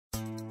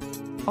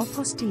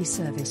Apostille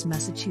Service,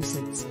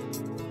 Massachusetts.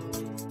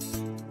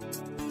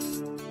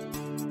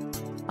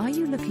 Are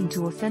you looking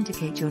to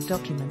authenticate your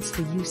documents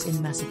for use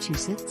in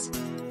Massachusetts?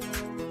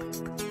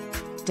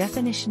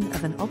 Definition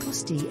of an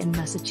apostille in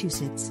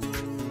Massachusetts.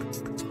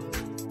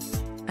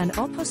 An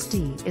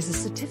apostille is a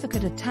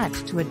certificate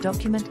attached to a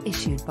document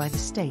issued by the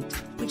state,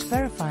 which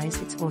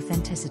verifies its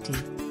authenticity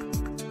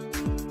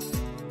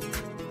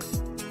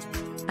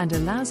and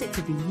allows it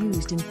to be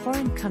used in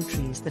foreign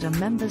countries that are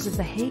members of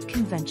the Hague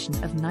Convention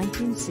of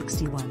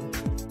 1961.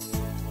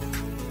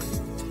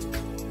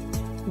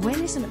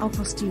 When is an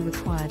apostille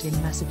required in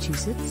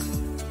Massachusetts?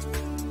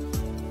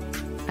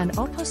 An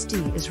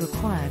apostille is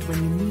required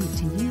when you need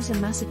to use a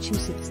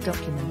Massachusetts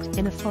document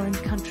in a foreign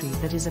country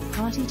that is a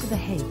party to the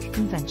Hague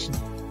Convention.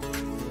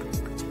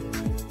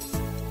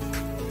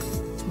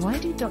 Why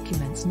do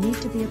documents need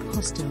to be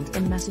apostilled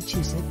in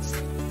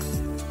Massachusetts?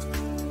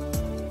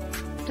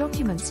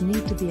 Documents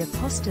need to be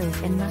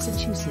apostilled in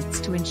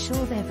Massachusetts to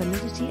ensure their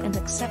validity and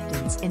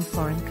acceptance in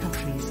foreign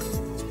countries.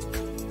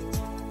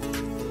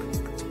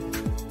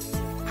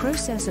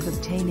 Process of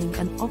obtaining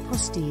an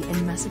apostille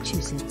in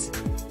Massachusetts.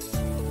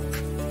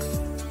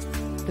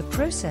 The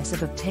process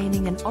of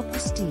obtaining an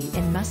apostille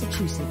in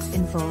Massachusetts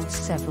involves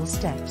several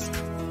steps.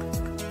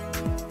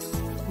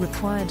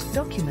 Required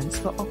documents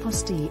for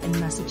apostille in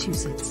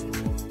Massachusetts.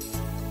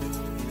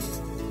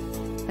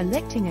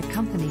 Electing a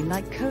company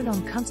like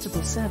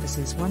Constable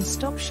Services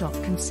one-stop shop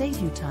can save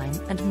you time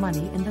and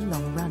money in the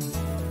long run.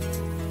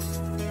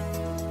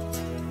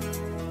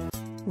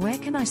 Where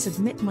can I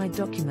submit my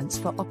documents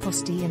for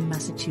apostille in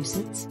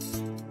Massachusetts?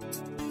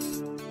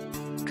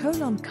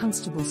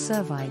 Constable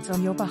Services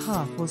on your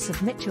behalf will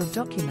submit your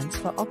documents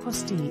for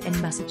apostille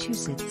in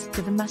Massachusetts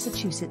to the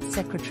Massachusetts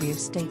Secretary of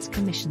State's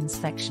Commission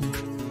section.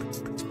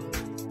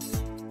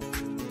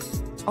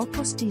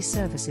 Apostille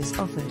services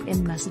offered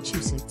in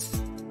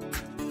Massachusetts.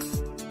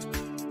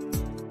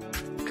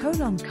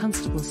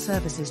 Constable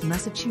Services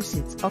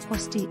Massachusetts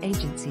apostille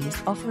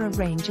agencies offer a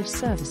range of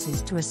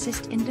services to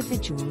assist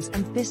individuals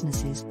and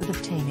businesses with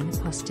obtaining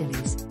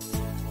apostilles.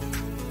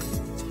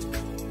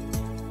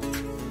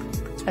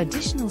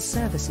 Additional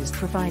services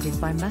provided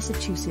by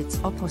Massachusetts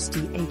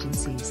apostille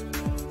agencies.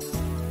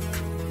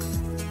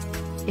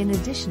 In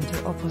addition to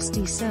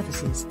apostille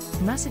services,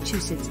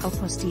 Massachusetts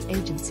apostille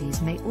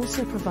agencies may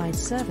also provide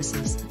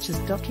services such as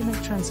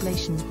document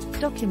translation,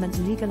 document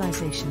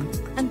legalization,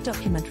 and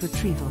document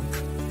retrieval.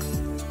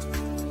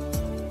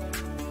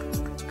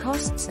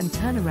 Costs and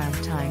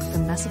turnaround time for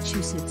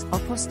Massachusetts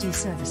apostille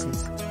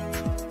services.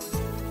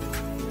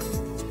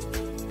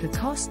 The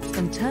costs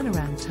and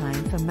turnaround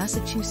time for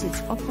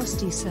Massachusetts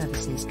apostille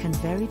services can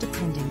vary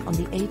depending on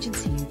the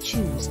agency you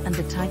choose and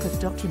the type of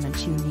document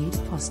you need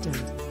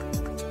apostilled.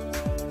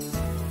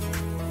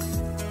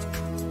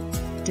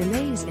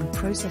 Delays in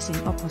processing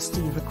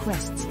apostille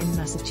requests in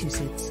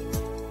Massachusetts.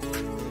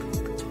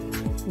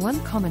 One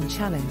common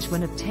challenge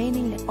when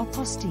obtaining an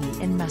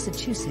apostille in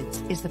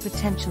Massachusetts is the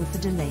potential for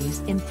delays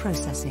in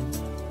processing.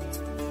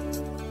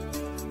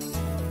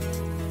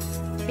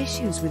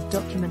 Issues with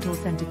document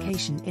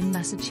authentication in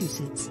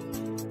Massachusetts.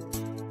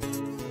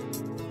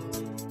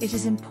 It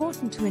is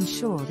important to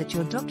ensure that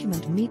your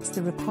document meets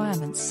the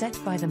requirements set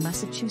by the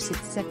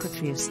Massachusetts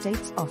Secretary of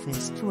State's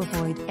office to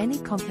avoid any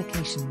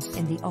complications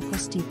in the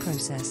apostille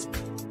process.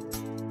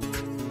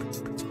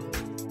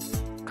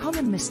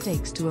 Common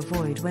mistakes to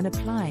avoid when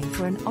applying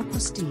for an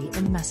apostille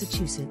in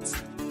Massachusetts.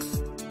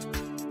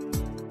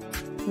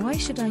 Why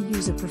should I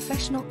use a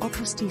professional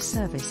apostille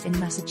service in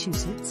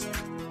Massachusetts?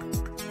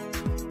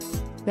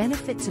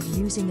 Benefits of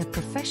using a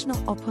professional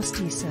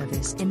apostille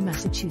service in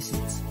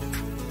Massachusetts.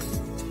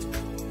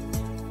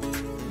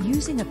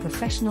 Using a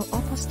professional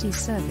apostille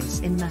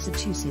service in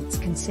Massachusetts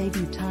can save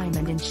you time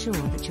and ensure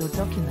that your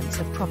documents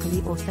are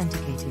properly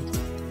authenticated.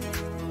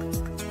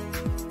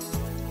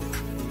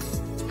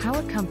 How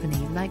a company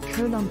like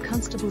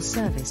Constable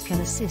Service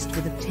can assist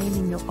with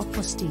obtaining your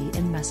apostille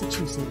in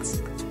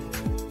Massachusetts.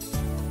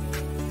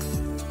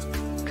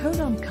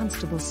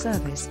 Constable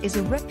Service is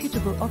a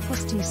reputable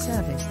apostille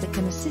service that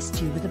can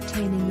assist you with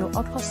obtaining your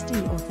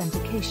apostille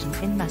authentication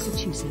in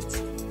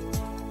Massachusetts.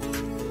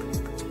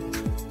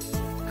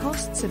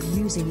 Costs of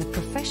using a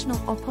professional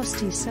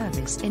apostille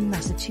service in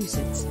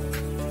Massachusetts.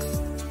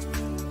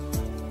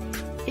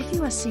 If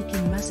you are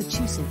seeking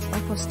Massachusetts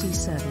apostille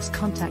service,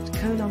 contact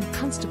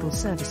Constable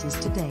Services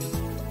today.